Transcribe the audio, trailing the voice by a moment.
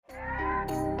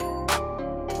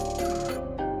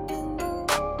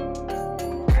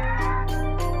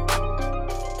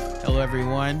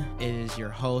everyone. It is your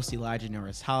host, Elijah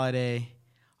Norris Holiday.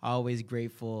 Always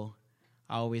grateful,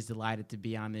 always delighted to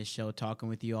be on this show talking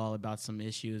with you all about some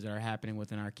issues that are happening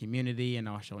within our community and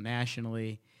also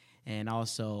nationally, and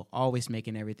also always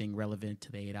making everything relevant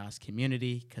to the ADOS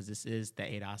community because this is the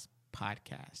ADOS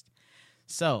podcast.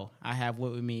 So I have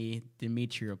with me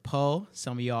Demetria Poe.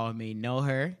 Some of y'all may know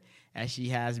her as she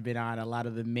has been on a lot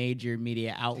of the major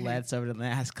media outlets over the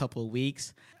last couple of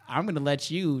weeks. I'm going to let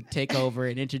you take over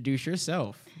and introduce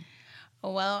yourself.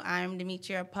 Well, I'm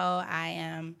Demetria Poe. I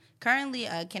am currently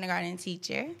a kindergarten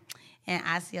teacher in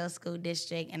Osceola School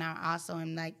District, and I also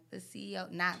am the CEO,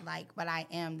 but I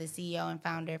am the CEO and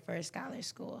founder for Scholar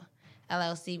School,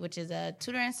 LLC, which is a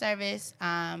tutoring service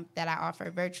that I offer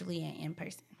virtually and in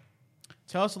person.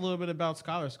 Tell us a little bit about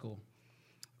Scholar School.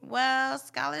 Well,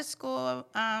 Scholar School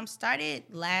started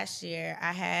last year.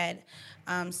 I had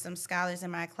some scholars in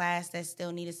my class that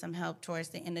still needed some help towards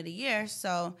the end of the year,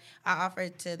 so I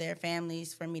offered to their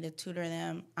families for me to tutor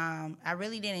them. I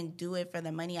really didn't do it for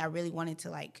the money. I really wanted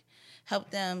to help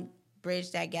them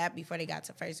bridge that gap before they got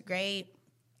to first grade.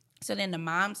 So then the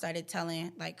mom started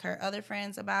telling her other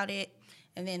friends about it,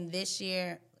 and then this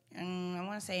year, I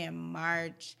want to say in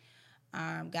March,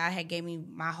 God had gave me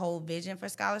my whole vision for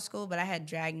Scholar School, but I had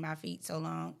dragged my feet so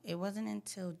long. It wasn't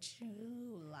until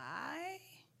July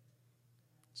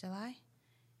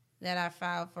that I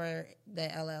filed for the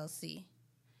LLC.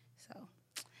 So,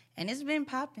 and it's been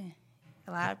popping.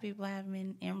 A lot of people have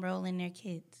been enrolling their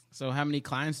kids. So how many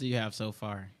clients do you have so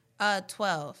far?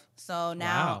 12. So now,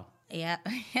 wow. Yeah,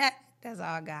 that's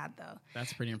all God though.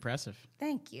 That's pretty impressive.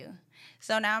 Thank you.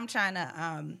 So now I'm trying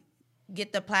to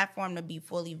get the platform to be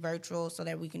fully virtual so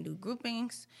that we can do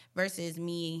groupings versus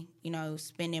me,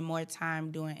 spending more time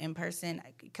doing in person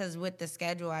because with the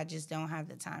schedule, I just don't have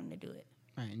the time to do it.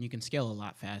 Right, and you can scale a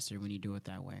lot faster when you do it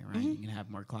that way, right? Mm-hmm. You can have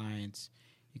more clients,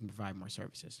 you can provide more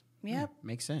services. Yep. Yeah,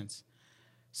 makes sense.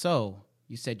 So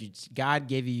you said God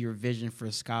gave you your vision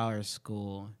for Scholar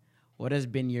School. What has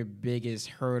been your biggest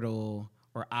hurdle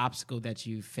or obstacle that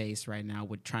you face right now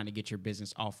with trying to get your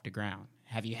business off the ground?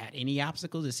 Have you had any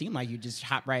obstacles? It seemed like you just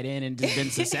hopped right in and just been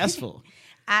successful.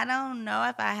 I don't know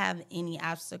if I have any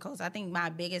obstacles. I think my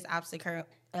biggest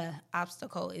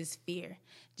obstacle is fear.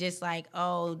 Just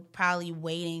probably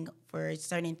waiting for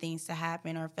certain things to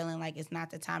happen or feeling like it's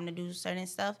not the time to do certain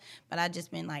stuff. But I've just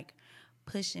been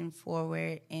pushing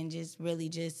forward and just really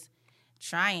just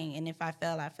trying. And if I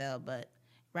fail, I fail. But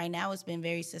right now it's been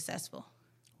very successful.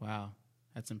 Wow.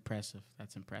 That's impressive.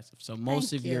 So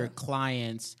most of your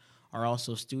clients are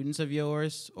also students of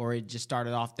yours, or it just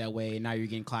started off that way and now you're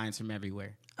getting clients from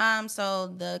everywhere? So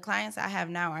the clients I have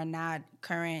now are not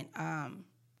current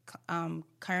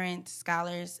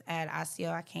scholars at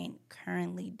Osceola. I can't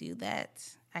currently do that.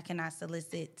 I cannot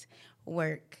solicit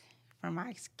work for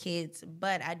my kids,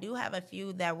 but I do have a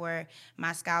few that were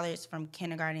my scholars from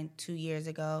kindergarten 2 years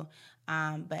ago.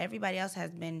 But everybody else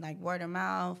has been word of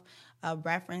mouth,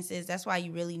 references. That's why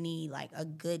you really need a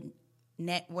good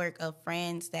network of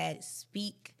friends that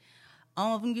speak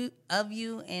of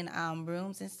you in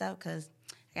rooms and stuff, because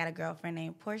I got a girlfriend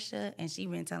named Portia, and she's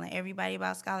been telling everybody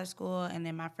about Scholar School, and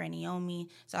then my friend Naomi.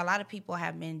 So a lot of people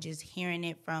have been just hearing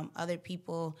it from other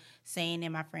people saying it,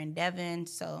 my friend Devin.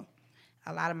 So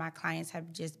a lot of my clients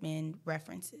have just been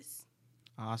references.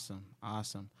 Awesome.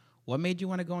 What made you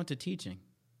want to go into teaching?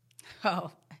 Oh,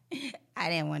 I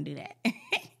didn't want to do that.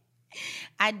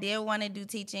 I did want to do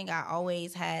teaching. I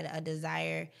always had a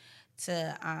desire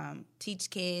to teach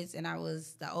kids, and I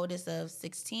was the oldest of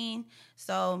 16.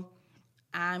 So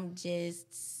I don't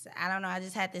know, I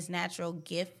just had this natural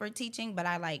gift for teaching, but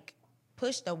I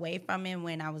pushed away from it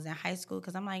when I was in high school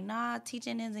because I'm nah,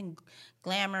 teaching isn't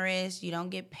glamorous. You don't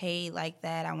get paid like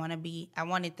that. I wanted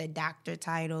the doctor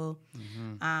title.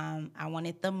 Mm-hmm. I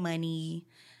wanted the money.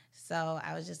 So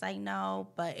I was just no,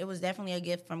 but it was definitely a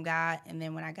gift from God. And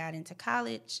then when I got into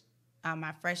college,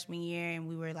 my freshman year, and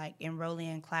we were enrolling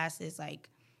in classes, I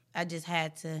just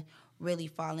had to really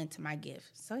fall into my gift.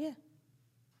 So yeah.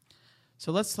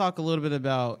 So let's talk a little bit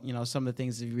about, some of the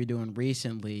things that you were doing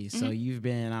recently. Mm-hmm. So you've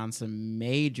been on some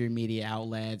major media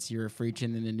outlets. You were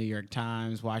featured in the New York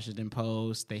Times, Washington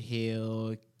Post, The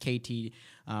Hill,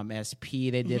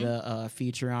 KTSP. They did a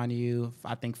feature on you.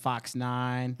 I think Fox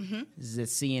 9. Mm-hmm. Is it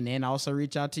CNN also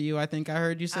reach out to you? I think I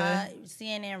heard you say.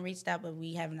 CNN reached out, but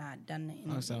we have not done the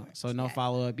interview. So no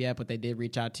follow-up yet, but they did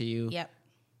reach out to you? Yep.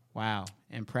 Wow.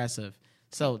 Impressive.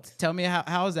 So tell me, how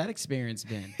has that experience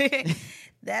been?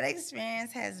 That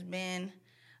experience has been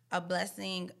a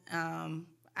blessing.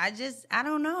 I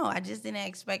don't know. I just didn't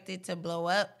expect it to blow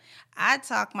up. I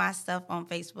talk my stuff on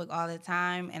Facebook all the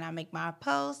time, and I make my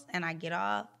posts, and I get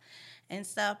off. and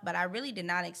stuff, but I really did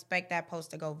not expect that post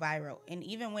to go viral. And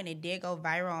even when it did go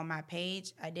viral on my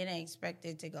page, I didn't expect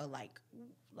it to go like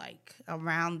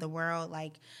around the world.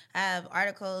 Like, I have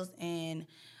articles in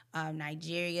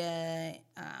Nigeria,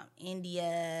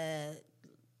 India,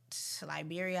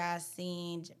 Liberia, I've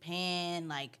seen Japan,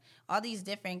 like all these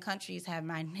different countries have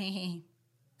my name.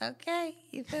 Okay,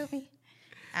 you feel me?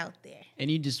 Out there.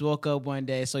 And you just woke up one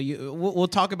day. So we'll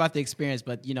talk about the experience,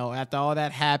 but after all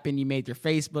that happened, you made your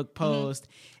Facebook post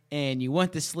and you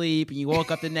went to sleep and you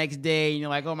woke up the next day and you're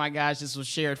like, oh my gosh, this was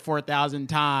shared 4,000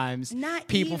 times. Not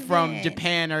People even. from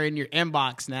Japan are in your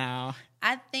inbox now.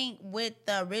 I think with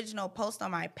the original post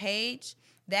on my page,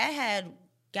 that had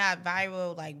got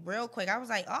viral like real quick. I was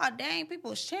like, oh dang,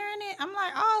 people sharing it. I'm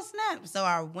like, oh snap. So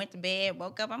I went to bed,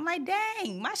 woke up. I'm like,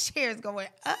 dang, my share's going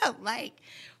up. Like,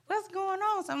 what's going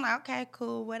on? So I'm like, okay,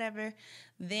 cool, whatever.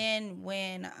 Then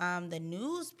when the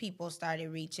news people started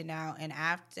reaching out, and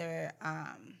after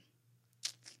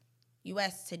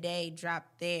US Today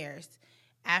dropped theirs,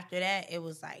 after that it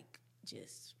was like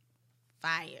just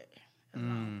fire.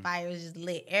 Fire was just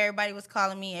lit. Everybody was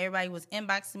calling me. Everybody was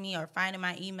inboxing me or finding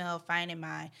my email, finding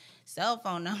my cell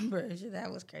phone number.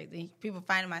 That was crazy. People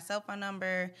finding my cell phone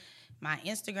number, my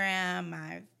Instagram,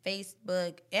 my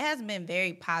Facebook. It has been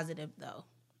very positive, though.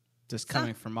 Just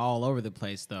coming from all over the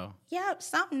place, though. Yeah,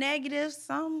 some negative,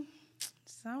 some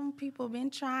people been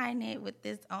trying it with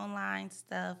this online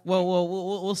stuff. Well,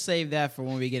 we'll save that for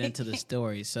when we get into the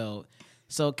story. So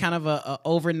kind of a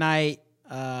overnight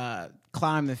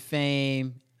climb to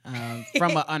fame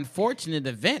from an unfortunate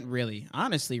event, really,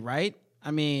 honestly, right?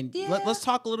 I mean, let's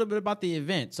talk a little bit about the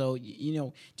event. So,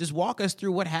 just walk us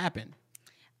through what happened.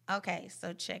 Okay,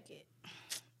 so check it.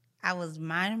 I was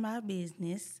minding my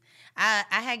business. I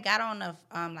had got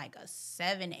on like a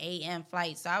 7 a.m.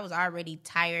 flight, so I was already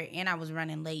tired and I was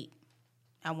running late.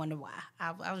 I wonder why.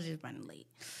 I was just running late.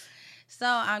 So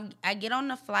I get on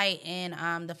the flight,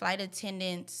 and the flight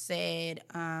attendant said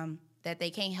that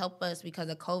they can't help us because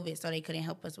of COVID, so they couldn't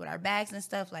help us with our bags and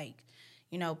stuff. Like,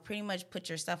 pretty much put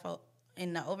your stuff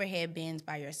in the overhead bins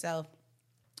by yourself.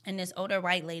 And this older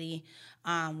white lady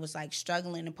was like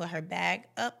struggling to put her bag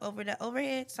up over the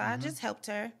overhead, so I just helped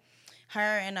her. Her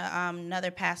and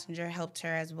another passenger helped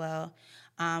her as well,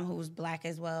 who was black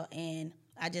as well. And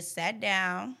I just sat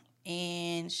down,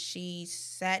 and she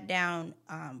sat down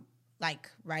like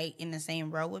right in the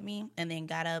same row with me, and then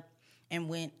got up and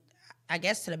went, I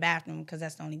guess, to the bathroom, because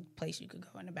that's the only place you could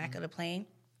go in the back of the plane.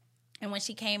 And when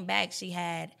she came back, she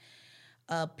had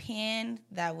a pin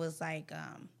that was like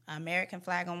an American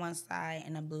flag on one side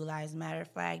and a Blue Lives Matter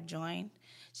flag joined.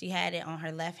 She had it on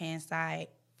her left-hand side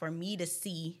for me to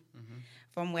see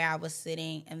from where I was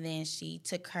sitting. And then she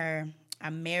took her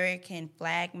American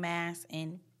flag mask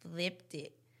and flipped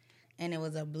it. And it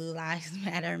was a Blue Lives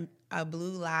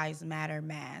Matter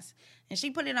mask. And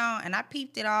she put it on, and I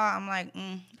peeped it all. I'm like,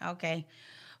 okay,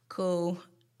 cool.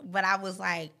 But I was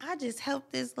like, I just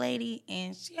helped this lady,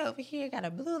 and she over here got a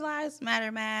Blue Lives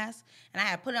Matter mask, and I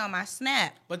had put it on my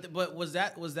Snap. But was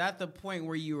that the point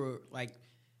where you were like,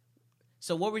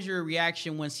 so what was your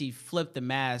reaction when she flipped the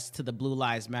mask to the Blue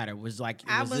Lives Matter? I was like,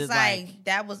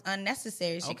 that was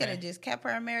unnecessary. She could have just kept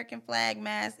her American flag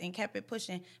mask and kept it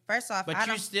pushing. First off, but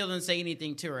you still didn't say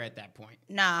anything to her at that point.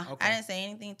 Nah, I didn't say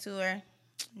anything to her.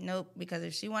 Nope, because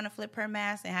if she want to flip her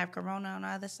mask and have Corona on the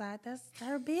other side, that's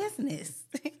her business.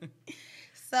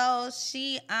 So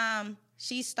she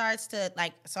starts to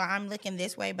so I'm looking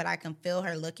this way, but I can feel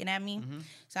her looking at me.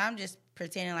 So I'm just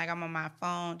pretending like I'm on my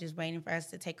phone, just waiting for us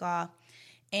to take off.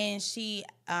 And she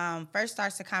first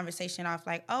starts the conversation off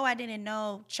like, oh, I didn't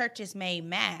know churches made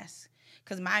masks.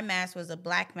 Because my mask was a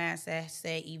black mask that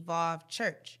said Evolve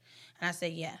Church. And I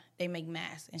said, yeah, they make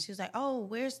masks. And she was like, oh,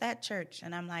 where's that church?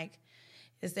 And I'm like,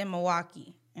 it's in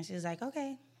Milwaukee. And she was like,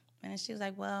 okay. And she was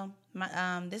like, well,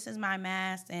 this is my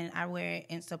mask, and I wear it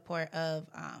in support of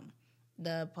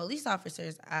the police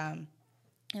officers. And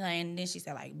then she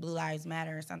said, like, Blue Lives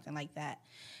Matter or something like that.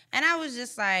 And I was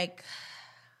just like,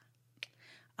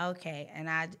 okay. And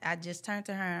I just turned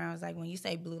to her, and I was like, when you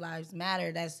say Blue Lives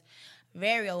Matter, that's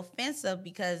very offensive,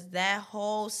 because that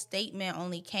whole statement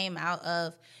only came out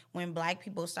of when black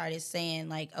people started saying,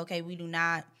 like, okay, we do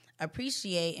not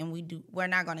appreciate, and we're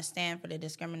not going to stand for the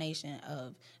discrimination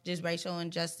of just racial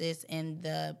injustice and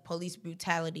the police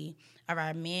brutality of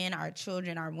our men, our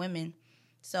children, our women.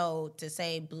 So to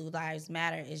say Blue Lives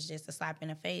Matter is just a slap in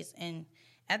the face. And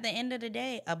at the end of the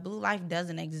day, a blue life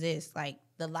doesn't exist. Like,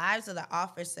 the lives of the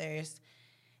officers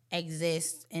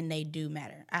exist, and they do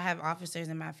matter. I have officers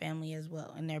in my family as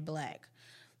well, and they're black.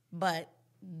 But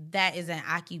that is an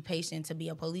occupation to be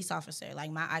a police officer. Like,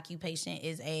 my occupation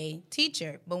is a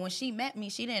teacher. But when she met me,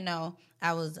 she didn't know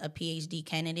I was a PhD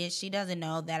candidate. She doesn't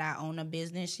know that I own a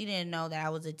business. She didn't know that I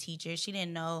was a teacher. She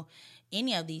didn't know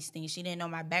any of these things. She didn't know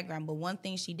my background. But one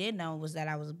thing she did know was that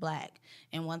I was Black.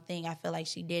 And one thing I feel like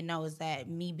she did know is that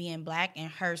me being Black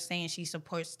and her saying she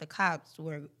supports the cops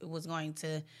was going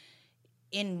to,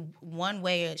 in one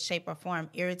way, shape, or form,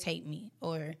 irritate me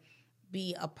or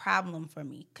be a problem for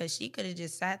me, because she could have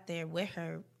just sat there with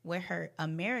her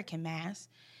American mask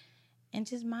and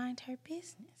just mind her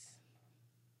business.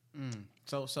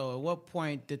 So at what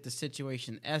point did the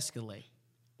situation escalate?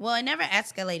 Well, it never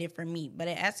escalated for me, but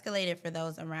it escalated for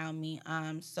those around me.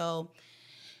 So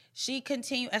she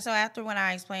continued. So after when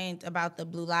I explained about the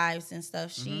Blue Lives and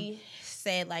stuff, she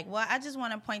said, like, well, I just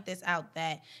want to point this out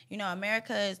that,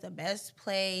 America is the best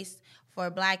place for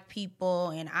Black people,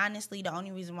 and honestly, the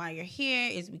only reason why you're here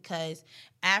is because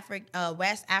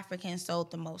West Africans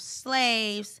sold the most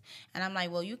slaves. And I'm like,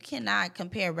 well, you cannot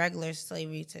compare regular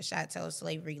slavery to chattel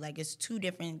slavery. Like, it's two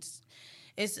different.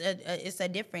 It's a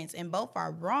difference, and both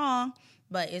are wrong,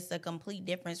 but it's a complete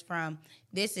difference from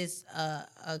this is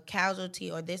a casualty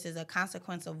or this is a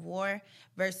consequence of war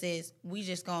versus we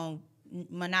just gonna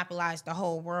monopolize the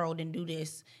whole world and do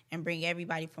this and bring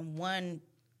everybody from one,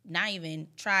 not even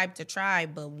tribe to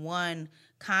tribe, but one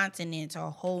continent to a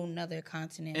whole nother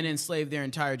continent. And enslave their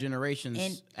entire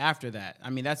generations after that. I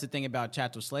mean, that's the thing about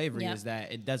chattel slavery is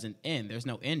that it doesn't end. There's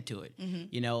no end to it.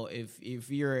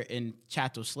 If you're in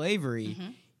chattel slavery,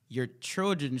 your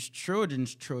children's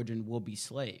children will be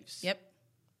slaves. Yep.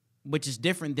 Which is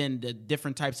different than the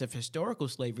different types of historical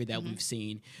slavery that we've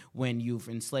seen when you've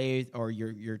enslaved or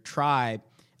your tribe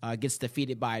gets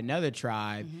defeated by another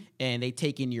tribe and they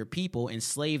take in your people,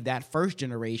 enslave that first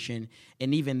generation,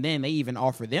 and even then they even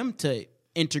offer them to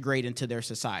integrate into their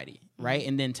society, right?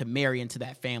 And then to marry into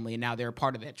that family, and now they're a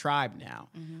part of that tribe now.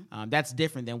 That's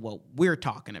different than what we're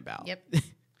talking about. Yep.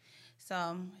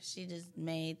 So she just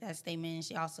made that statement, and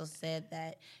she also said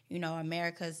that,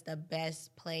 America's the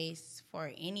best place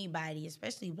for anybody,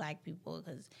 especially Black people,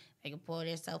 because they can pull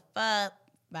themselves up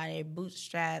by their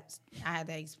bootstraps. I had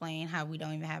to explain how we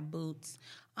don't even have boots,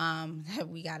 that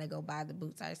we got to go buy the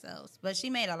boots ourselves. But she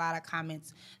made a lot of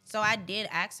comments. So I did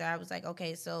ask her, I was like,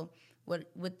 okay, so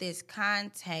with this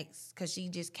context, because she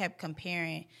just kept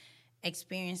comparing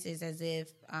experiences as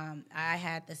if I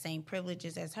had the same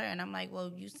privileges as her. And I'm like,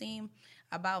 well, you seem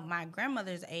about my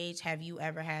grandmother's age. Have you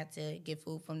ever had to get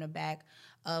food from the back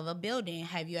of a building?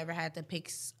 Have you ever had to pick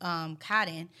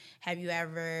cotton? Have you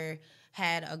ever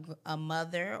had a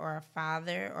mother or a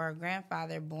father or a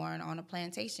grandfather born on a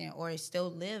plantation or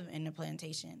still live in the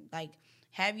plantation? Like,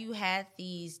 have you had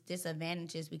these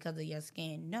disadvantages because of your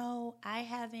skin? No, I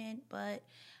haven't, but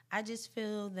I just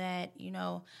feel that,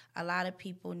 a lot of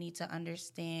people need to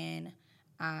understand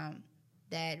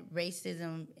that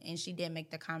racism, and she did make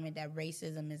the comment that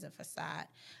racism is a facade.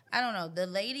 I don't know. The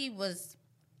lady was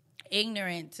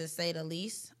ignorant, to say the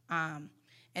least, and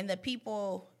the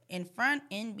people in front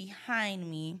and behind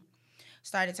me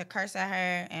started to curse at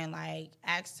her and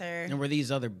asked her. And were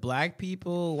these other Black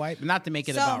people, white? Not to make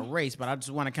it about race, but I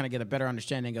just want to kind of get a better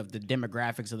understanding of the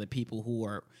demographics of the people who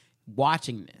are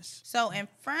watching this. So in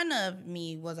front of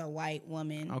me was a white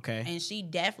woman. Okay. And she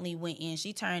definitely went in.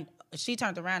 She turned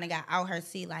around and got out her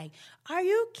seat like, are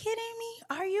you kidding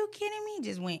me? Are you kidding me?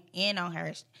 Just went in on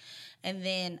her. And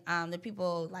then the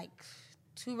people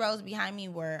 2 rows behind me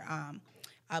were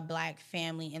a Black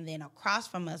family, and then across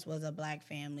from us was a Black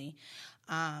family.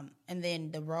 And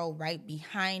then the row right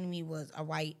behind me was a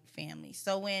white family.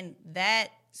 So when that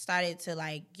started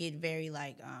to get very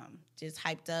just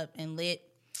hyped up and lit,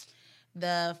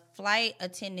 the flight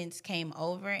attendants came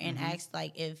over and asked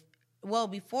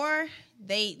before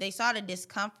they saw the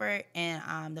discomfort,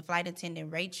 and the flight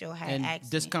attendant Rachel had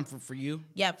asked discomfort me, for you?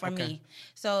 Yeah, for me.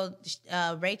 So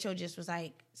Rachel just was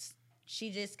she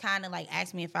just kind of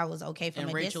asked me if I was okay from a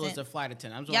distance. And Rachel is a flight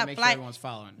attendant. I'm just want to make sure everyone's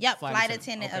following. Yep, flight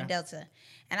attendant of Delta.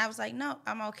 And I was like, no,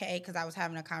 I'm okay, because I was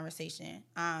having a conversation.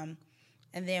 And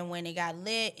then when it got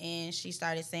lit and she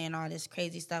started saying all this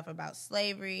crazy stuff about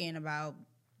slavery and about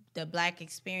the Black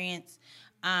experience,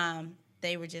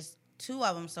 they were just 2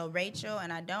 of them. So Rachel,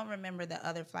 and I don't remember the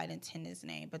other flight attendant's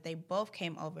name, but they both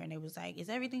came over and it was like, is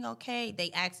everything okay?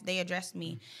 They addressed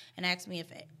me and asked me if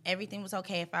everything was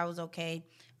okay, if I was okay,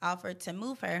 offered to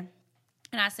move her.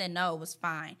 And I said, no, it was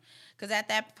fine. Because at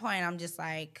that point, I'm just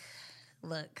like,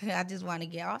 look, I just want to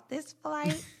get off this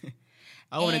flight.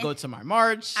 I want to go to my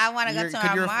march. I want to go to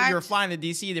my march. You're flying to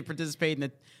D.C. to participate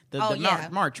in the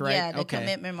march, right? Yeah, the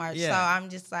commitment march. Yeah. So I'm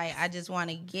just I just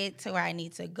want to get to where I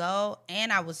need to go.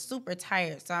 And I was super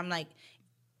tired. So I'm like,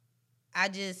 I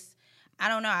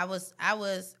don't know. I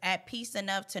was at peace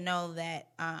enough to know that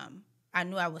I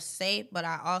knew I was safe, but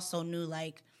I also knew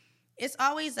like it's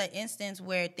always an instance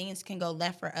where things can go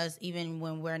left for us even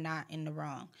when we're not in the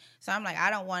wrong. So I'm like, I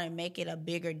don't want to make it a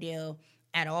bigger deal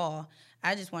at all.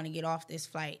 I just want to get off this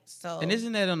flight. So, and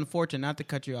isn't that unfortunate? Not to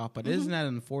cut you off, but isn't that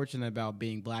unfortunate about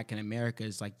being black in America?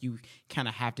 Is like you kind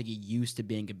of have to get used to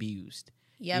being abused.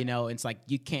 Yep. You know, it's like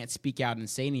you can't speak out and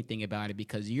say anything about it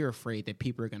because you're afraid that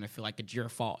people are going to feel like it's your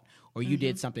fault or you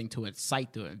did something to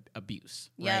incite the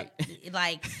abuse. Yep. Right?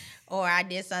 Like, or I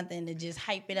did something to just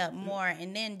hype it up more.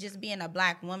 And then just being a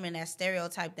black woman, that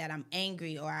stereotype that I'm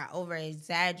angry or I over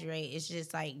exaggerate, it's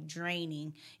just like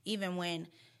draining. Even when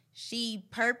she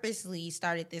purposely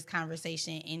started this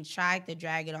conversation and tried to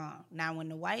drag it on. Now, when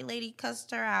the white lady cussed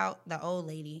her out, the old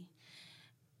lady,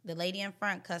 the lady in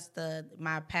front cussed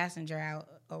my passenger out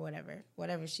or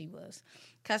whatever she was,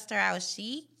 cussed her out.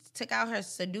 She took out her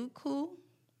Sudoku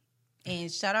and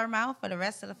shut her mouth for the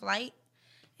rest of the flight,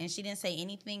 and she didn't say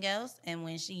anything else. And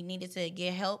when she needed to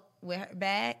get help with her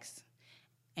bags,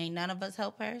 ain't none of us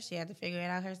help her. She had to figure it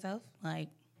out herself. Like,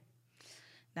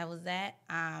 that was that.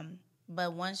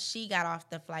 But once she got off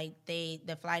the flight,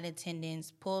 the flight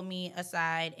attendants pulled me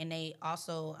aside, and they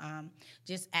also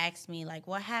just asked me, like,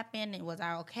 what happened? And was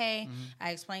I okay? Mm-hmm.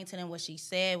 I explained to them what she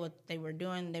said, what they were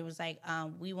doing. They was like,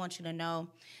 we want you to know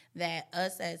that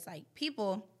us as, like,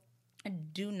 people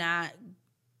do not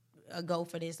go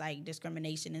for this, like,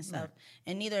 discrimination and stuff. Right.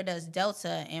 And neither does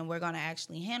Delta, and we're going to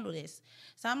actually handle this.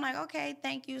 So I'm like, okay,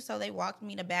 thank you. So they walked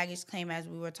me to baggage claim as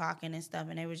we were talking and stuff,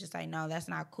 and they were just like, no, that's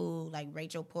not cool. Like,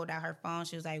 Rachel pulled out her phone.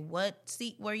 She was like, what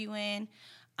seat were you in?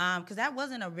 Because that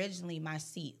wasn't originally my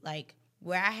seat. Like,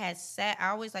 where I had sat, I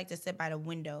always like to sit by the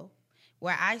window.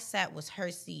 Where I sat was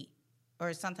her seat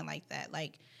or something like that.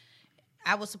 Like,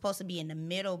 I was supposed to be in the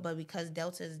middle, but because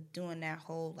Delta's doing that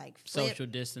whole, like, flip, social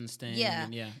distance thing. Yeah.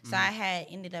 And So I had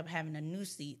ended up having a new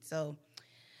seat. So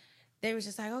they was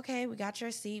just like, okay, we got your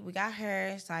seat. We got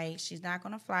hers. Like, she's not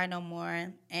going to fly no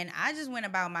more. And I just went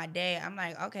about my day. I'm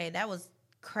like, okay, that was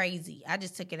crazy. I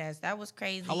just took it as that was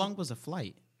crazy. How long was the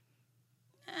flight?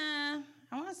 I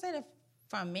want to say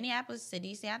from Minneapolis to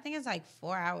D.C., I think it's like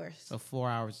 4 hours. So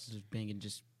 4 hours just being in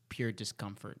just pure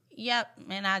discomfort. Yep.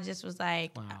 And I just was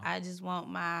like, wow. I just want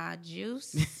my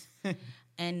juice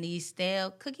and these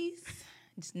stale cookies.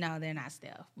 No, they're not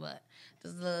stale, but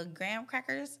those little graham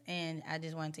crackers, and I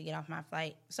just wanted to get off my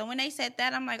flight. So when they said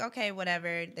that, I'm like, okay,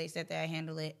 whatever. They said that I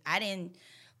handle it. I didn't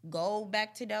go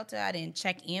back to Delta. I didn't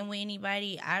check in with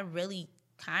anybody. I really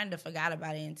kind of forgot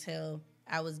about it until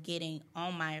I was getting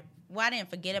on my, well, I didn't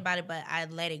forget about it, but I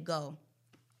let it go.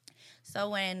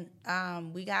 So when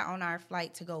we got on our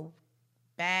flight to go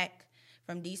back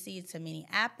from D.C. to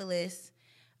Minneapolis,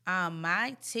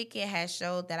 my ticket had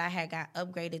showed that I had got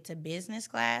upgraded to business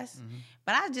class,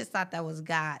 but I just thought that was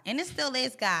God, and it still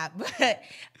is God. But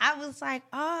I was like,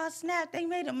 "Oh snap! They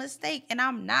made a mistake, and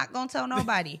I'm not gonna tell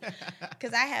nobody,"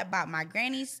 because I had bought my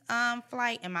granny's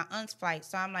flight and my aunt's flight.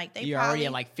 So I'm like, you're already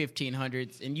at like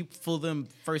 1,500s, and you flew them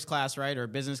first class, right, or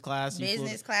business class?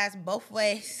 Business class, both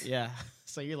ways. Yeah.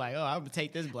 So you're like, oh, I'm gonna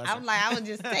take this blessing. I'm like, I would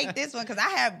just take this one because I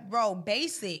had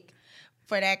basic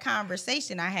for that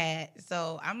conversation I had.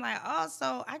 So I'm like, oh,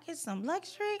 so I get some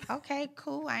luxury? Okay,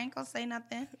 cool. I ain't gonna say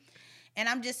nothing. And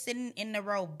I'm just sitting in the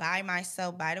row by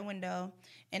myself by the window.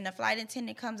 And the flight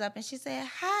attendant comes up and she said,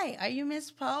 hi, are you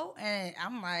Miss Poe? And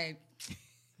I'm like,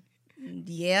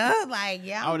 yeah.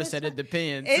 I would have said it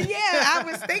depends. And yeah, I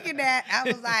was thinking that. I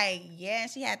was like, yeah.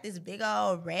 And she had this big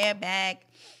old red bag.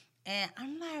 And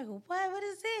I'm like, what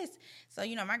is this? So,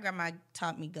 my grandma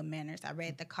taught me good manners. I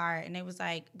read the card, and it was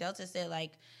like, Delta said,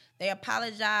 like, they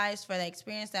apologized for the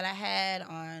experience that I had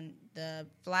on the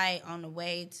flight on the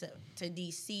way to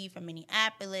D.C. from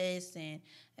Minneapolis, and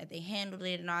that they handled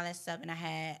it and all that stuff. And I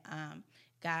had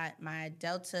got my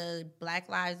Delta Black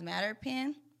Lives Matter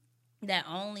pin that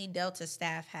only Delta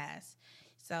staff has.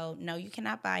 So, no, you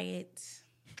cannot buy it.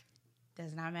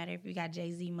 Does not matter if you got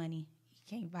Jay-Z money. You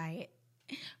can't buy it.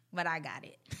 But I got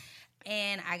it.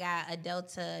 And I got a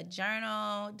Delta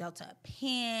journal, Delta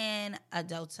pen, a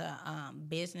Delta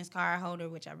business card holder,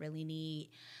 which I really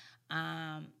need.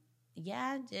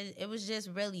 It was just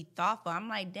really thoughtful. I'm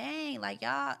like, dang, like,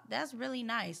 y'all, that's really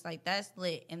nice. Like, that's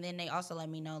lit. And then they also let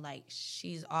me know, like,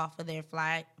 she's off of their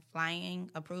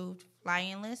approved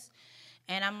flying list.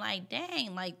 And I'm like,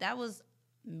 dang, like, that was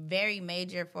very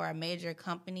major for a major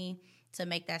company to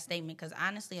make that statement, because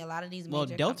honestly, a lot of these well,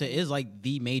 major Delta companies, is like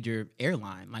the major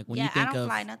airline. Like when you I think don't of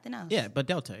fly nothing else. yeah, but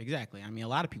Delta exactly. I mean, a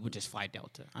lot of people just fly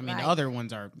Delta. I mean, the Like, other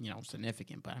ones are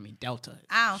significant, but I mean, Delta.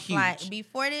 I don't fly. Huge.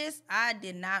 Before this, I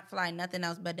did not fly nothing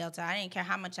else but Delta. I didn't care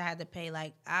how much I had to pay.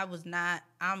 Like,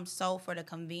 I'm so for the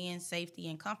convenience, safety,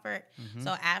 and comfort. Mm-hmm.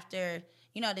 So after,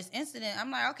 this incident, I'm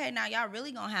like, okay, now y'all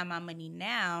really gonna have my money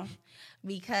now,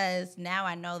 because now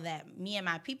I know that me and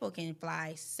my people can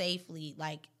fly safely.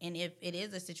 Like, and if it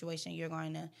is a situation, you're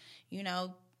going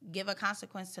to, give a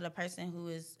consequence to the person who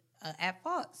is at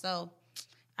fault. So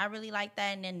I really like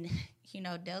that. And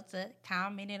then, Delta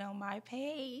commented on my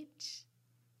page.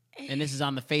 And this is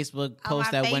on the Facebook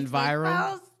post On my that went Facebook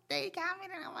viral. post. They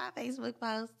commented on my Facebook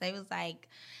post. They was like,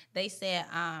 they said,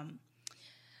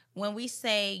 when we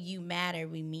say you matter,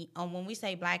 we mean. When we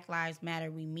say Black Lives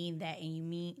Matter, we mean that,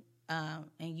 and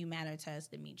you matter to us,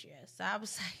 Demetria. So I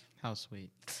was like, how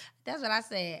sweet. That's what I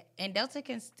said. And Delta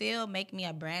can still make me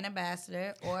a brand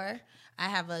ambassador, or I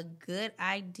have a good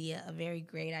idea, a very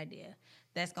great idea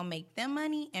that's gonna make them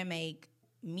money and make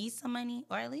me some money,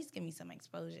 or at least give me some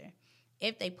exposure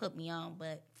if they put me on.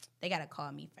 But they gotta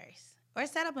call me first, or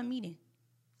set up a meeting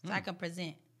so I can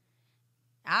present.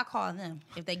 I'll call them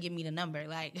if they give me the number.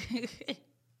 Like,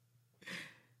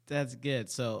 that's good.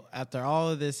 So after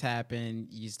all of this happened,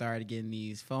 you started getting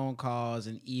these phone calls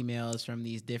and emails from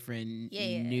these different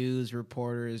news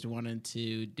reporters wanting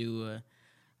to do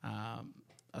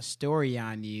a story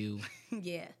on you.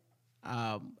 Yeah.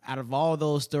 Out of all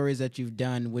those stories that you've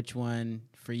done, which one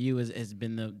for you has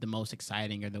been the most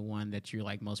exciting, or the one that you're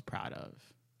like most proud of?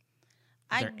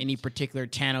 Is there any particular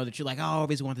channel that you're like, oh, I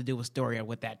always wanted to do a story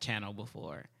with that channel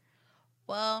before?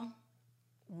 Well,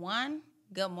 one,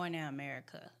 Good Morning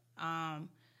America.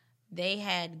 They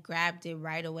had grabbed it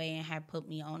right away and had put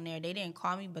me on there. They didn't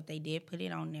call me, but they did put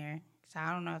it on there. So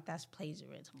I don't know if that's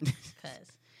plagiarism,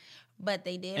 but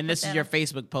they did. And this is your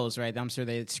Facebook post, right? I'm sure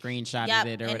they screenshotted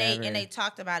it or whatever. And they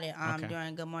talked about it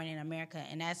during Good Morning America.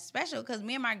 And that's special because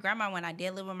me and my grandma, when I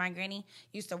did live with my granny,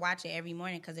 used to watch it every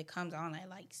morning because it comes on at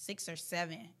like 6 or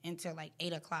 7 until like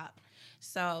 8 o'clock.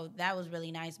 So that was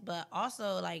really nice. But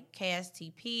also like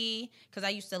KSTP, because I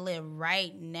used to live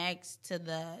right next to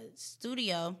the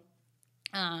studio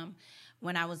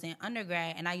when I was in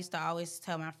undergrad, and I used to always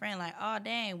tell my friend, like, oh,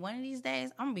 dang, one of these days,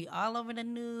 I'm going to be all over the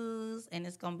news, and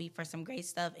it's going to be for some great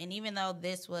stuff. And even though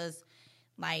this was,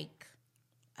 like,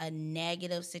 a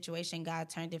negative situation, God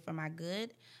turned it for my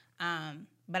good.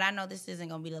 But I know this isn't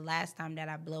going to be the last time that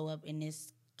I blow up in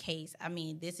this case. I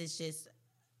mean, this is just,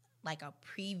 like, a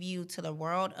preview to the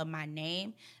world of my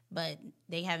name, but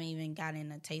they haven't even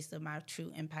gotten a taste of my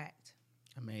true impact.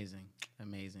 Amazing.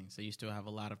 So you still have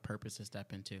a lot of purpose to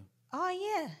step into. Oh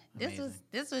yeah, Amazing.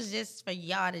 This was just for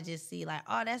y'all to just see, like,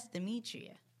 oh, that's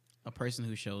Demetria, a person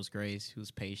who shows grace,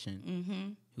 who's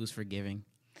patient, who's forgiving.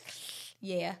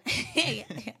 Yeah,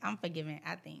 I'm forgiving.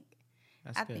 I think.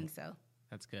 I think so.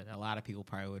 That's good. A lot of people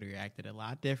probably would have reacted a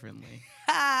lot differently.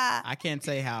 I can't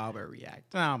say how I would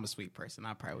react. No, I'm a sweet person.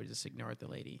 I probably would just ignore the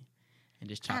lady and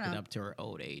just chalk it up to her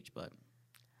old age. But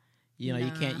you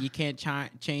can't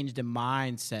change the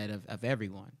mindset of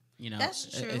everyone.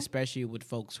 That's true. Especially with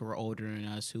folks who are older than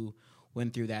us who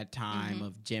went through that time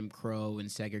of Jim Crow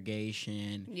and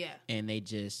segregation. Yeah. And they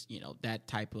just, that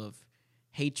type of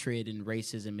hatred and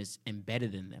racism is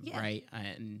embedded in them, right?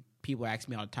 And people ask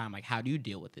me all the time, like, how do you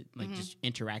deal with it? Like, just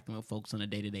interacting with folks on a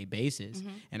day-to-day basis.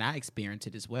 And I experience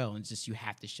it as well. And it's just you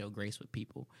have to show grace with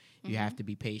people. You have to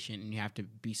be patient, and you have to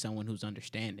be someone who's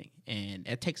understanding. And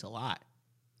it takes a lot.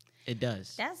 It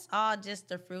does. That's all just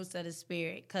the fruits of the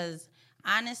spirit, because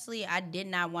honestly, I did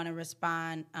not want to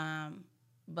respond,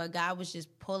 but God was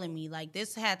just pulling me. Like,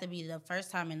 this had to be the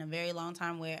first time in a very long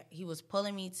time where he was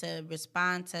pulling me to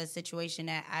respond to a situation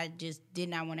that I just did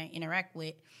not want to interact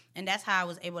with. And that's how I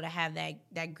was able to have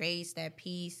that grace, that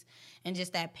peace, and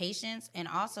just that patience. And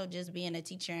also just being a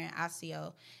teacher in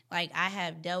ASIO. Like, I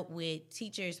have dealt with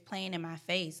teachers playing in my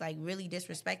face, like really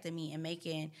disrespecting me and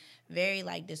making very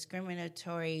like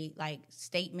discriminatory like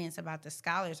statements about the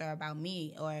scholars or about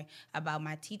me or about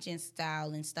my teaching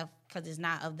style and stuff, because it's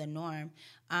not of the norm.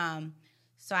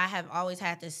 So I have always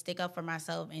had to stick up for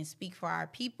myself and speak for our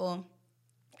people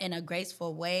in a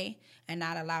graceful way and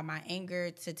not allow my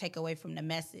anger to take away from the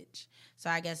message. So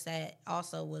I guess that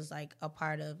also was like a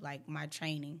part of like my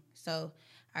training. So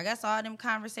I guess all them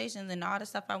conversations and all the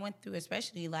stuff I went through,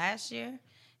 especially last year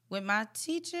with my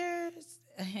teachers,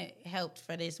 helped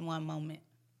for this one moment.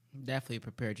 Definitely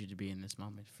prepared you to be in this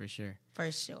moment, for sure.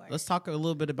 For sure. Let's talk a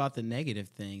little bit about the negative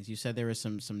things. You said there were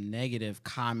some negative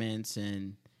comments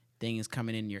and things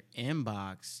coming in your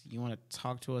inbox. You want to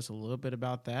talk to us a little bit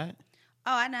about that?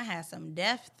 Oh, I done had some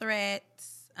death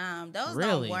threats. Those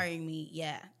Really? don't worry me.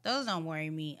 Yeah, those don't worry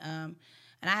me. And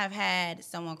I have had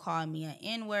someone call me an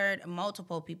N-word.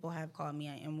 Multiple people have called me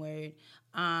an N-word.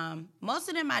 Most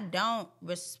of them I don't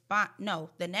respond. No,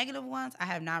 the negative ones I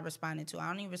have not responded to. I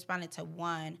only responded to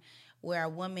one where a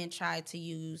woman tried to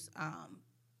use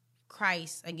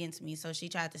Christ against me. So she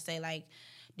tried to say, like,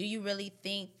 do you really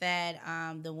think that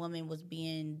the woman was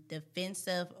being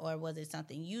defensive, or was it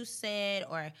something you said,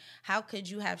 or how could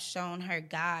you have shown her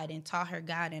God and taught her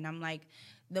God? And I'm like,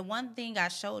 the one thing I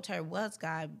showed her was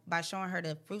God by showing her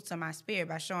the fruits of my spirit,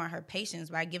 by showing her patience,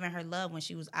 by giving her love when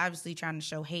she was obviously trying to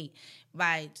show hate,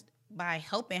 by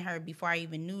helping her before I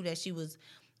even knew that she was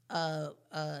a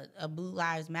Blue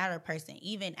Lives Matter person.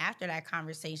 Even after that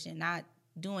conversation, not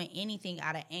doing anything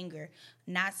out of anger,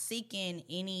 not seeking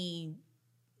any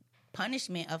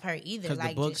punishment of her either. Because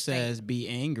like the book says, be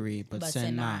angry, but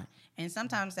sin not. And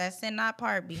sometimes that sin not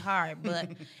part be hard. But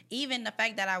even the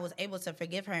fact that I was able to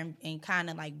forgive her and kind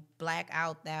of like black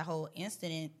out that whole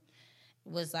incident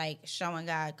was like showing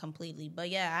God completely. But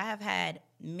yeah, I have had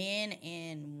men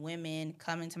and women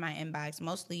come into my inbox,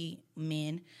 mostly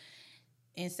men,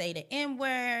 and say the N-word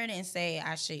and say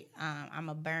I'm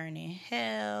a burn in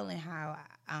hell, and how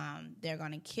they're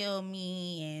gonna kill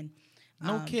me. And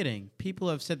no kidding. People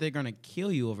have said they're going to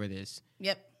kill you over this.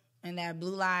 Yep. And that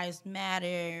Blue Lives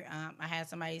Matter. I had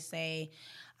somebody say,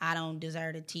 I don't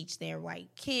deserve to teach their white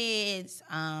kids.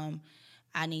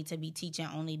 I need to be teaching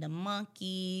only the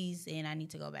monkeys, and I need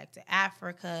to go back to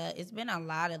Africa. It's been a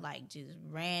lot of like just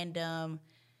random,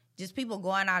 just people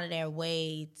going out of their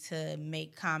way to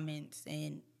make comments.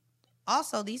 And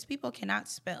also, these people cannot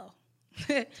spell.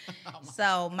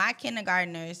 So my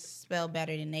kindergartners spell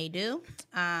better than they do.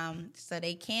 So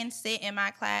they can sit in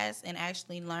my class and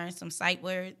actually learn some sight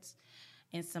words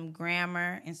and some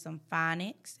grammar and some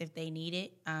phonics if they need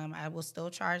it. I will still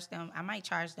charge them. I might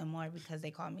charge them more because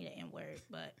they call me the N-word,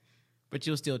 but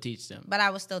you'll still teach them. But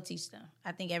I will still teach them.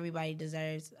 I think everybody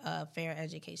deserves a fair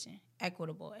education,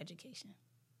 equitable education.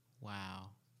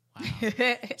 Wow.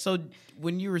 So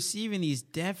when you're receiving these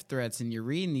death threats and you're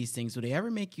reading these things, do they ever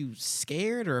make you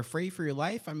scared or afraid for your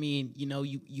life? I mean,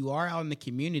 you are out in the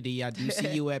community. I do see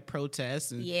you at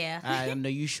protests. And yeah. I know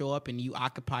you show up and you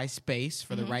occupy space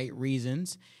for the right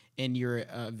reasons. And you're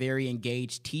a very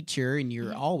engaged teacher and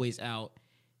you're always out.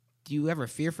 Do you ever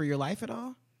fear for your life at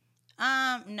all?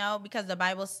 No, because the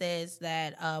Bible says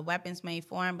that weapons may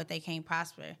form, but they can't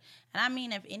prosper. And I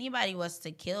mean, if anybody was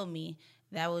to kill me,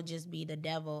 that would just be the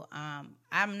devil.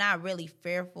 I'm not really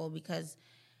fearful because,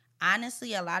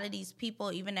 honestly, a lot of these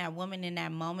people, even that woman in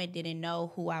that moment, didn't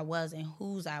know who I was and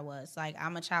whose I was. Like,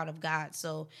 I'm a child of God.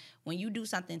 So when you do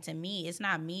something to me, it's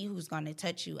not me who's going to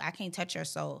touch you. I can't touch your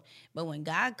soul. But when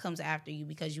God comes after you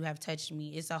because you have touched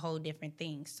me, it's a whole different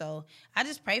thing. So I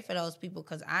just pray for those people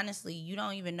because, honestly, you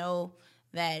don't even know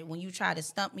that when you try to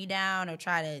stump me down or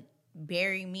try to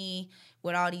bury me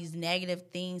with all these negative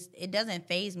things, it doesn't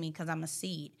faze me because I'm a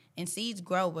seed, and seeds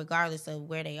grow regardless of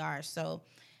where they are. So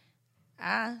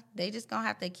they just gonna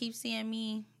have to keep seeing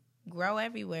me grow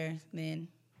everywhere. Then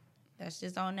that's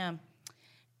just on them.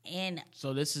 And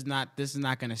so this is not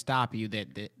gonna stop you.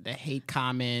 That the hate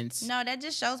comments. No, that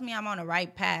just shows me I'm on the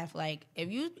right path. Like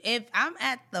if I'm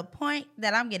at the point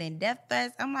that I'm getting death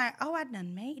threats, I'm like, oh, I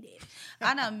done made it.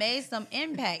 I done made some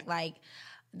impact. Like,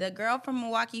 the girl from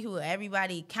Milwaukee who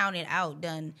everybody counted out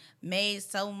done made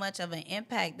so much of an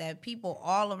impact that people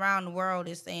all around the world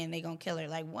is saying they gonna kill her.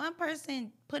 Like, one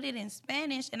person put it in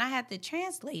Spanish and I had to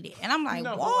translate it. And I'm like,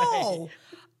 no whoa. Way.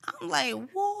 I'm like,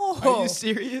 whoa. Are you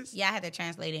serious? Yeah, I had to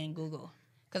translate it in Google.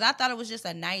 Because I thought it was just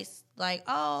a nice, like,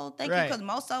 oh, thank you. Because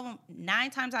most of them,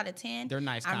 9 times out of 10, they're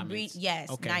nice comments. Yes,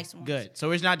 okay, nice ones. Good.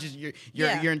 So it's not just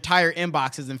your entire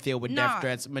inbox isn't filled with death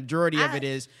threats. Majority of it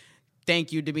is,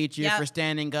 thank you, Demetria, for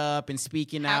standing up and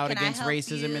speaking out against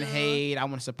racism and hate. I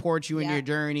want to support you in your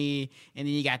journey. And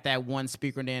then you got that one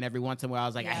speaker then every once in a while I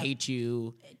was like, I hate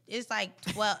you. It's like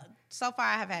 12. So far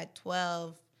I have had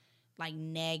 12 like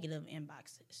negative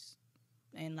inboxes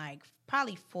and like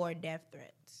probably 4 death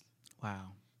threats.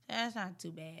 Wow. That's not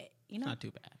too bad. It's not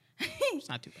too bad. It's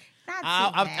not too bad.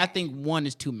 I think 1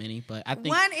 is too many, but I think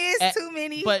 1 is too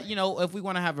many. But if we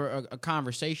want to have a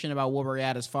conversation about where we're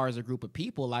at as far as a group of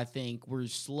people, I think we're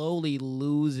slowly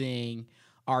losing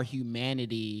our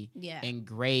humanity Yeah. and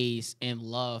grace and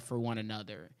love for one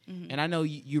another. Mm-hmm. And I know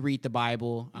you read the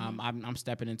Bible. I'm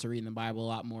stepping into reading the Bible a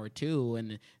lot more too.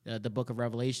 And the book of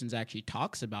Revelations actually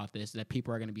talks about this, that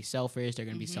people are going to be selfish. They're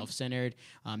going to be self-centered.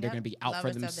 They're going to be out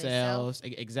for themselves.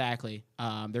 Exactly.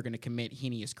 They're going to commit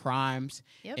heinous crimes.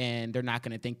 Yep. And they're not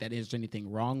going to think that there's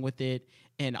anything wrong with it.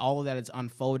 And all of that is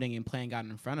unfolding and playing out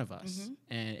in front of us.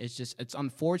 And it's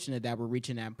unfortunate that we're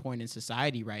reaching that point in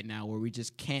society right now where we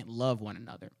just can't love one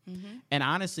another. And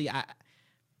honestly,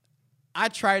 I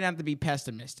try not to be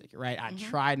pessimistic, right? I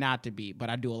try not to be, but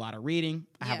I do a lot of reading.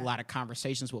 I have a lot of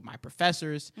conversations with my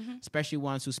professors, especially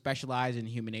ones who specialize in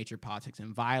human nature, politics,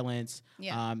 and violence,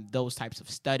 those types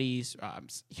of studies,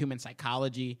 human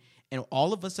psychology. And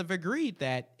all of us have agreed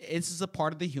that this is a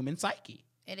part of the human psyche.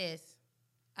 It is.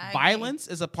 Violence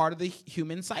is a part of the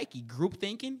human psyche. Group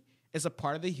thinking is a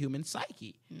part of the human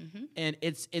psyche. And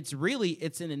it's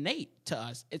innate to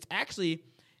us. It's actually,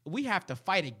 we have to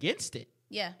fight against it.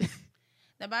 Yeah.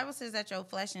 The Bible says that your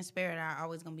flesh and spirit are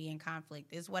always going to be in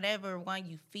conflict. It's whatever one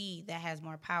you feed that has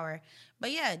more power.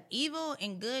 But yeah, evil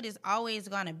and good is always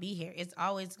going to be here. It's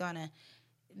always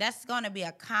that's going to be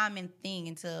a common thing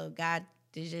until God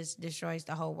just destroys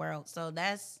the whole world. So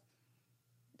that's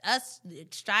us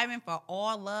striving for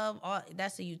all love.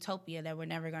 That's a utopia that we're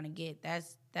never going to get.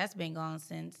 That's been gone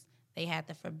since they had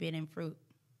the forbidden fruit.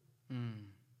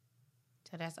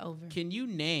 So that's over. Can you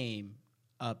name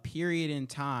a period in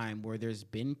time where there's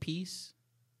been peace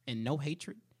and no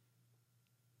hatred?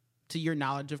 To your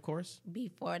knowledge, of course.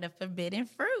 Before the forbidden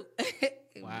fruit.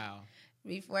 Wow.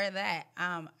 Before that,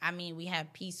 I mean, we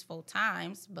have peaceful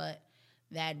times, but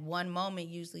that one moment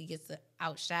usually gets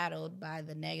outshadowed by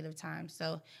the negative times.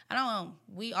 So I don't know.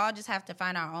 We all just have to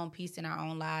find our own peace in our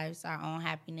own lives, our own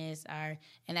happiness, and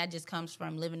that just comes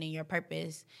from living in your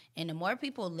purpose. And the more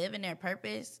people live in their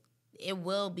purpose, it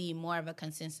will be more of a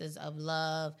consensus of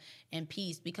love and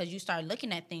peace, because you start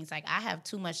looking at things like, I have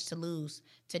too much to lose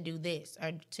to do this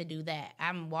or to do that.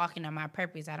 I'm walking on my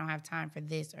purpose. I don't have time for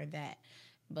this or that.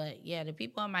 But yeah, the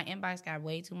people in my inbox got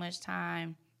way too much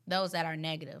time. Those that are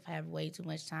negative have way too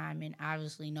much time and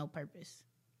obviously no purpose.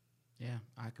 Yeah,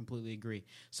 I completely agree.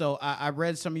 So I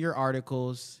read some of your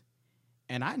articles,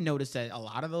 and I noticed that a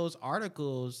lot of those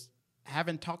articles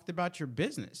haven't talked about your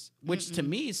business, which to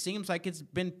me seems like it's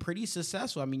been pretty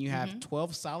successful. I mean, you have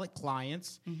 12 solid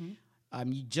clients.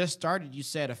 You just started, you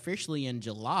said, officially in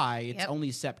July. It's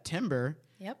only September.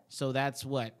 So that's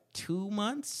what, 2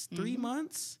 months, 3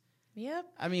 months?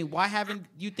 I mean, why haven't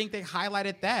you think they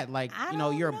highlighted that? Like,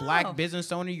 you're a black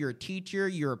business owner, you're a teacher,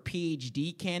 you're a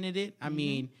PhD candidate. I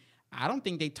mean, I don't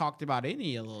think they talked about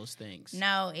any of those things.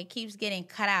 No, it keeps getting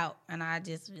cut out, and I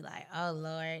just be like, oh,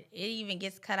 Lord. It even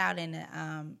gets cut out in the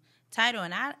title,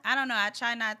 and I don't know. I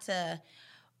try not to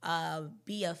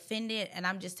be offended, and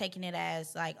I'm just taking it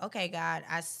as like, okay, God,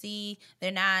 I see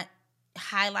they're not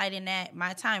highlighting that.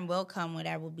 My time will come when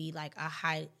that will be like a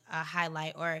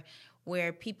highlight, or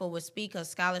where people would speak of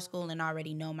Scholar School and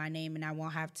already know my name, and I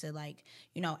won't have to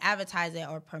advertise it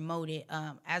or promote it.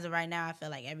 As of right now, I feel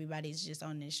like everybody's just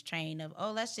on this train of,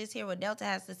 let's just hear what Delta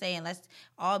has to say and let's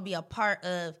all be a part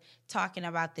of talking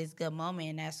about this good moment,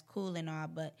 and that's cool and all.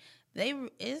 But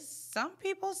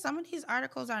some of these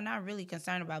articles are not really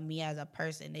concerned about me as a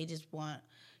person. They just want,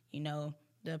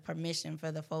 the permission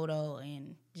for the photo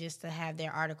and just to have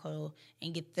their article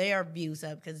and get their views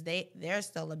up, because they're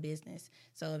still a business.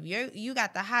 So if you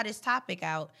got the hottest topic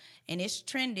out and it's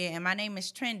trending and my name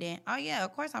is trending, oh yeah,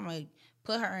 of course I'm gonna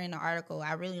put her in the article.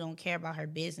 I really don't care about her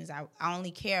business. I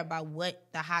only care about what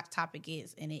the hot topic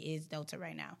is, and it is Delta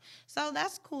right now. So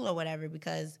that's cool or whatever,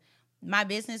 because my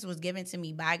business was given to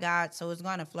me by God, so it's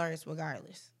gonna flourish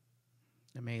regardless.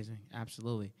 Amazing,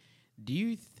 absolutely. Do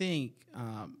you think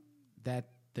that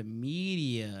the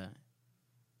media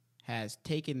has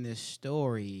taken this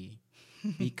story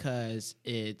because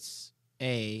it's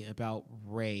A, about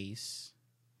race,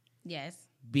 yes,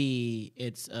 B,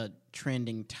 it's a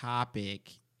trending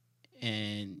topic,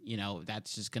 and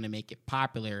that's just going to make it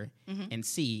popular, and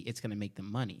C, it's going to make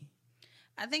them money?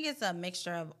 I think it's a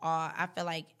mixture of all. I feel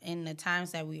like in the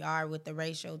times that we are with the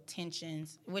racial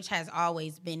tensions, which has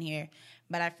always been here,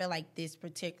 but I feel like this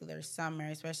particular summer,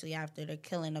 especially after the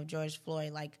killing of George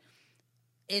Floyd, like,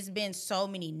 it's been so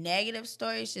many negative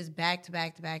stories just back to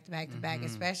back to back to back to back,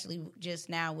 especially just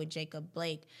now with Jacob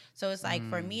Blake. So it's like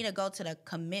for me to go to the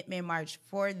commitment march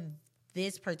for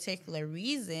this particular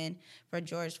reason for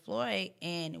George Floyd,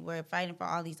 and we're fighting for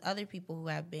all these other people who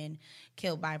have been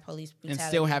killed by police brutality. And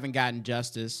still haven't gotten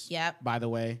justice, by the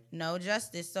way. No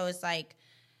justice. So it's like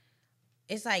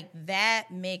that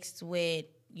mixed with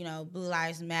Blue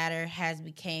Lives Matter has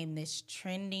become this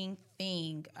trending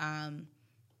thing.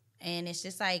 And it's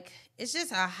just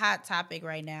a hot topic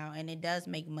right now, and it does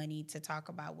make money to talk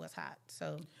about what's hot.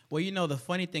 So, well, the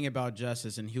funny thing about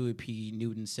justice, and Huey P.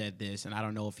 Newton said this, and I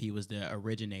don't know if he was the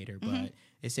originator, but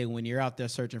they say when you're out there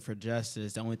searching for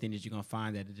justice, the only thing that you're going to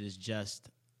find that it is just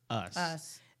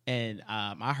us. And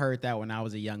I heard that when I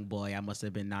was a young boy. I must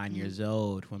have been 9 years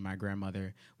old when my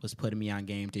grandmother was putting me on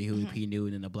game to Huey P.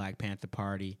 Newton and the Black Panther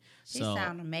Party. She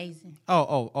sound amazing.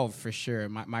 Oh, for sure.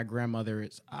 My grandmother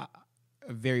is a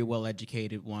very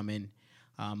well-educated woman,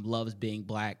 loves being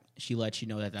black. She lets you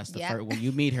know that that's the first. When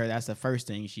you meet her, that's the first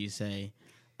thing she say.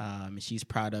 She's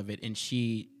proud of it, and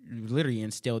she literally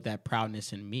instilled that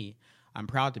proudness in me. I'm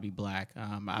proud to be black.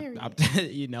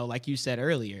 Like you said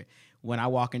earlier, when I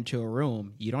walk into a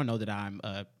room, you don't know that I'm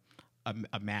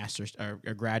a master's or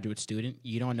a graduate student.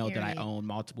 You don't know that I own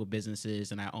multiple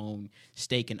businesses and I own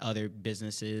stake in other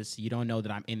businesses. You don't know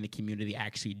that I'm in the community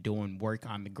actually doing work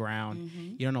on the ground.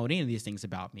 You don't know any of these things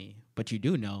about me, but you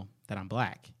do know that I'm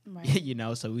black.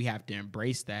 Right. So we have to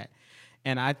embrace that.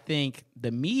 And I think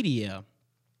the media,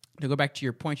 to go back to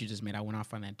your point you just made, I went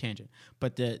off on that tangent,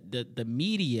 but the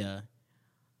media,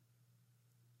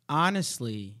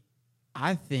 honestly,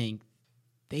 I think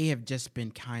they have just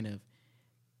been kind of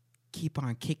keep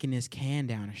on kicking this can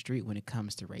down the street when it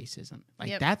comes to racism.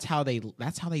 That's how they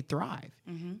thrive.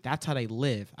 That's how they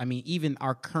live. I mean, even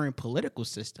our current political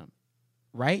system,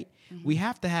 right? We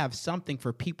have to have something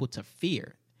for people to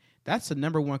fear. That's the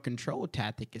number one control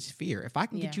tactic is fear. If I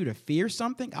can get you to fear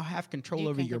something, I'll have control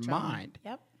over your mind.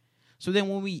 Yep. So then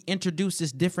when we introduce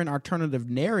this different alternative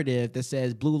narrative that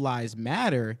says Blue Lives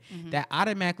Matter, that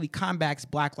automatically combats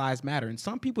Black Lives Matter. And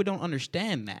some people don't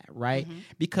understand that, right?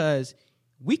 Because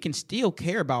we can still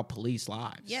care about police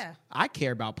lives. Yeah. I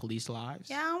care about police lives.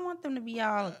 Yeah, I don't want them to be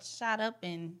all shot up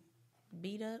and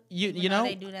beat up. You know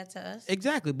they do that to us.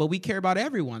 Exactly. But we care about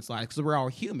everyone's lives because we're all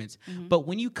humans. But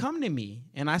when you come to me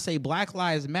and I say Black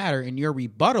Lives Matter and your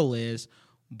rebuttal is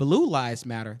Blue Lives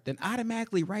Matter, then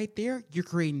automatically right there, you're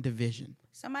creating division.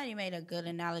 Somebody made a good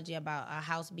analogy about a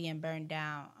house being burned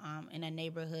down in a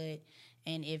neighborhood.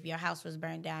 And if your house was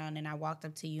burned down and I walked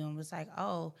up to you and was like,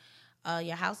 oh,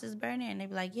 your house is burning? And they'd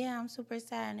be like, yeah, I'm super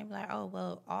sad. And they'd be like, oh,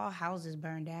 well, all houses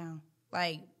burn down.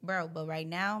 Like, bro, but right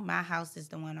now, my house is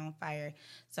the one on fire.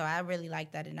 So I really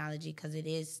like that analogy because it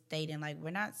is stating, like,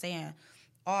 we're not saying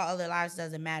all other lives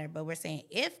doesn't matter, but we're saying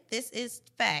if this is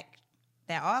fact,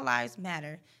 that all lives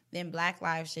matter, then Black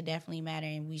lives should definitely matter,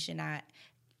 and we should not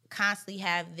constantly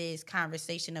have this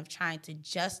conversation of trying to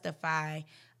justify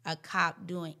a cop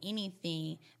doing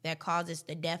anything that causes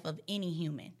the death of any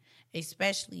human,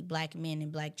 especially Black men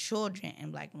and Black children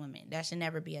and Black women. That should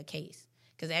never be a case.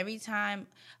 Because every time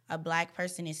a Black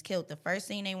person is killed, the first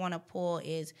thing they want to pull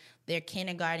is their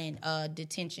kindergarten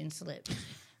detention slip.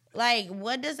 Like,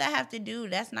 what does that have to do?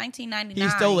 That's 1999. He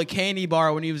stole a candy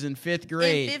bar when he was in 5th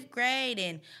grade. In 5th grade,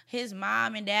 and his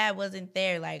mom and dad wasn't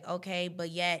there. Like, okay,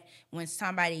 but yet when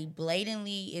somebody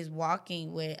blatantly is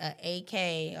walking with an AK,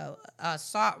 a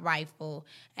assault rifle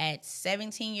at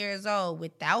 17 years old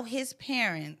without his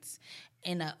parents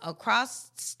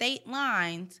across state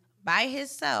lines by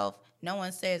himself, no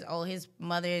one says, oh, his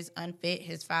mother is unfit,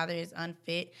 his father is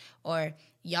unfit, or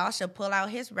y'all should pull out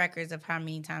his records of how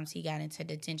many times he got into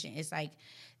detention. It's like,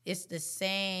 it's the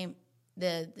same.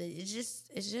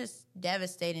 It's just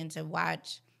devastating to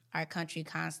watch our country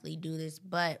constantly do this.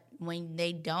 But when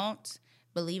they don't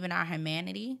believe in our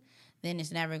humanity, then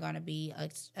it's never going to be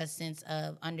a sense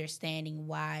of understanding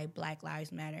why Black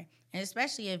Lives Matter. And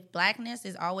especially if Blackness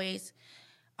is always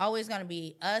going to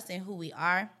be us and who we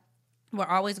are, we're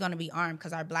always going to be armed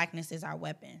because our Blackness is our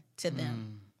weapon to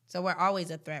them. So we're always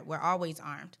a threat. We're always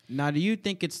armed. Now, do you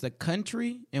think it's the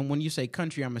country? And when you say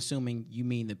country, I'm assuming you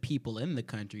mean the people in the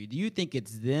country. Do you think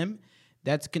it's them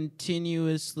that's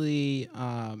continuously,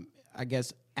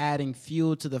 adding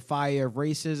fuel to the fire of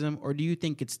racism? Or do you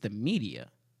think it's the media?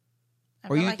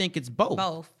 Or you think it's both?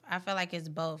 Both. I feel like it's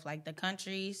both. Like, the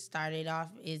country started off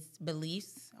its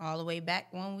beliefs all the way back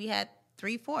when we had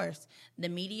 3/4. The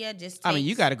media just takes...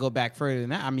 you got to go back further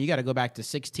than that. You got to go back to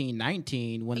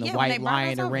 1619 when the White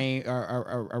Lion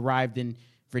arrived in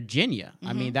Virginia.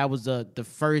 That was the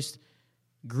first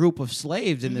group of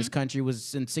slaves in this country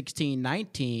was in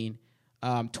 1619.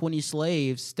 20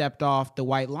 slaves stepped off the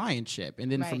White Lion ship.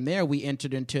 And then from there, we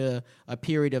entered into a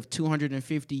period of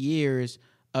 250 years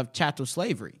of chattel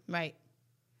slavery. Right.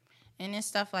 And it's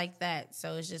stuff like that.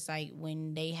 So it's just like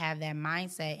when they have that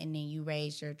mindset and then you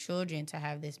raise your children to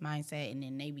have this mindset and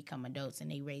then they become adults and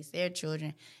they raise their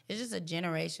children. It's just a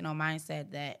generational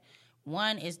mindset that,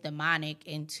 one, is demonic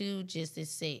and two, just is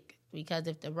sick. Because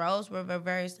if the roles were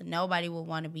reversed, nobody would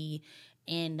want to be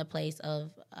in the place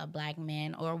of a black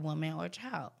man or woman or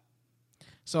child.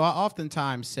 So I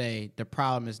oftentimes say the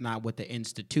problem is not with the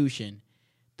institution.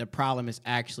 The problem is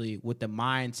actually with the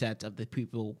mindsets of the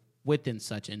people within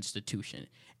such institution.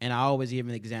 And I always give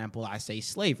an example. I say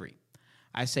slavery.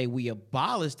 I say we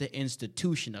abolished the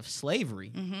institution of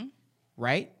slavery,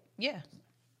 right? Yeah.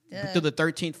 Through the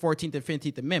 13th, 14th, and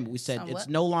 15th Amendment. We said it's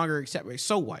no longer acceptable.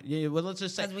 So what? Yeah, well, let's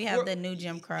just say. Because we have the new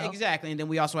Jim Crow. Exactly. And then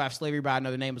we also have slavery by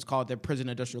another name. It's called the prison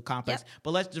industrial complex. Yep.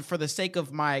 But let's, for the sake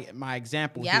of my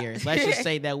example here, let's just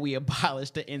say that we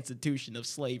abolished the institution of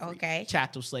slavery. Okay.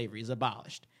 Chattel slavery is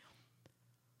abolished.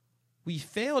 We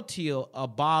failed to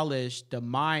abolish the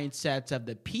mindsets of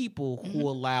the people who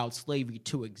allowed slavery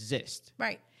to exist.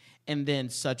 Right. And then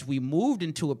we moved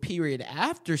into a period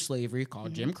after slavery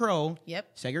called Jim Crow,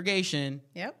 segregation.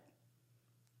 Yep.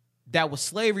 That was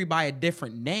slavery by a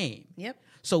different name. Yep.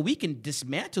 So we can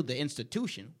dismantle the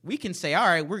institution. We can say, all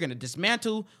right, we're going to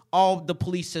dismantle all the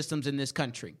police systems in this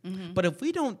country. But if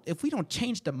we don't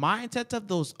change the mindsets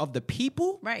of the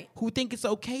people who think it's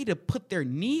okay to put their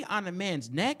knee on a man's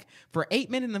neck for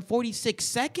 8 minutes and 46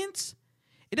 seconds,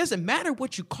 it doesn't matter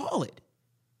what you call it.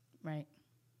 Right.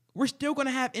 We're still going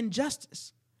to have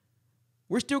injustice.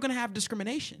 We're still going to have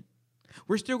discrimination.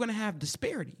 We're still going to have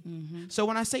disparity. So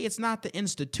when I say it's not the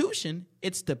institution,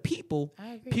 it's the people,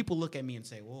 people look at me and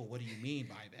say, whoa, what do you mean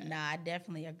by that? Nah, I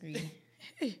definitely agree.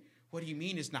 What do you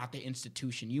mean it's not the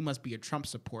institution? You must be a Trump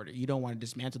supporter. You don't want to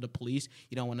dismantle the police.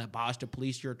 You don't want to abolish the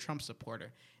police. You're a Trump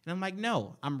supporter. And I'm like,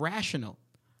 no, I'm rational.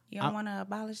 You don't want to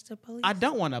abolish the police? I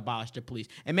don't want to abolish the police.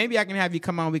 And maybe I can have you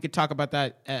come on. We could talk about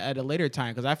that at a later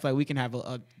time because I feel like we can have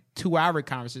a 2-hour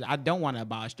conversation. I don't want to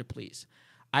abolish the police.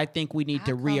 I think we need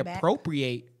to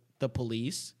reappropriate the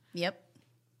police. Yep.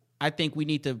 I think we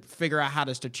need to figure out how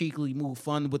to strategically move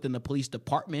funds within the police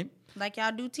department. Like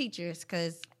y'all do teachers,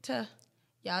 because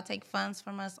y'all take funds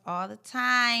from us all the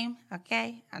time,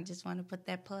 okay? I just want to put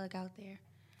that plug out there.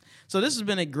 So this has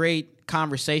been a great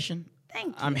conversation.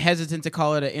 Thank you. I'm hesitant to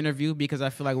call it an interview because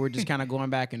I feel like we're just kind of going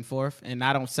back and forth, and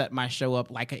I don't set my show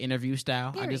up like an interview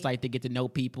style. I just like to get to know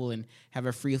people and have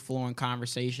a free-flowing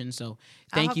conversation. So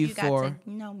thank you for... got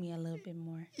to know me a little bit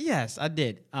more. Yes, I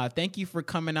did. Thank you for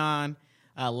coming on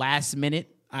last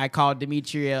minute. I called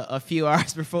Demetria a few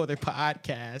hours before the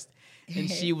podcast, and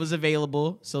she was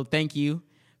available. So thank you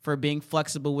for being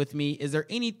flexible with me. Is there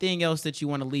anything else that you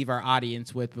want to leave our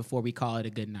audience with before we call it a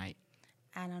good night?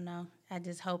 I don't know. I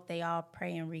just hope they all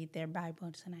pray and read their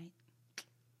Bible tonight.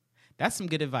 That's some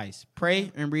good advice.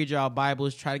 Pray and read your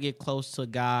Bibles. Try to get close to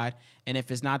God. And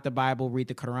if it's not the Bible, read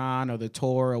the Quran or the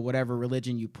Torah or whatever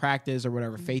religion you practice or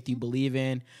whatever faith you believe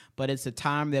in. But it's a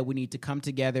time that we need to come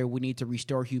together. We need to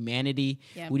restore humanity.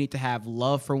 Yep. We need to have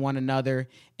love for one another.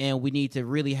 And we need to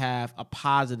really have a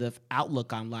positive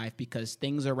outlook on life because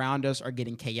things around us are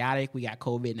getting chaotic. We got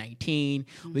COVID-19.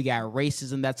 We got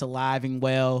racism that's alive and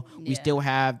well. Yeah. We still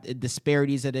have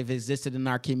disparities that have existed in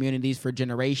our communities for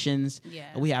generations.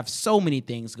 Yeah. We have so many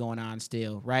things going on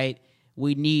still, right?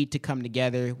 We need to come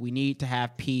together. We need to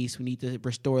have peace. We need to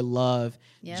restore love,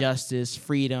 justice,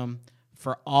 freedom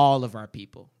for all of our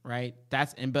people, right?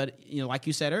 But like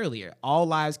you said earlier, all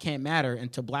lives can't matter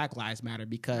until Black lives matter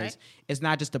because it's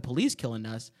not just the police killing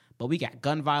us, but we got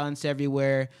gun violence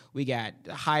everywhere. We got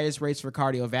the highest rates for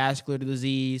cardiovascular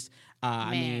disease.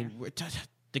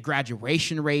 The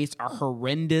graduation rates are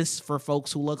horrendous for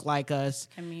folks who look like us.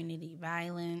 Community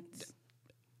violence.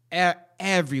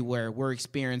 Everywhere we're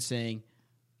experiencing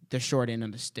the short end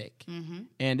of the stick.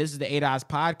 And this is the 8 Eyes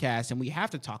podcast, and we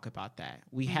have to talk about that.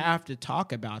 We have to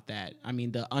talk about that. I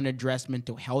mean, the unaddressed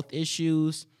mental health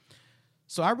issues.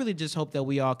 So I really just hope that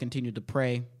we all continue to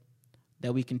pray,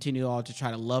 that we continue all to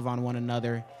try to love on one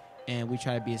another, and we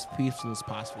try to be as peaceful as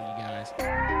possible, you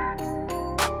guys.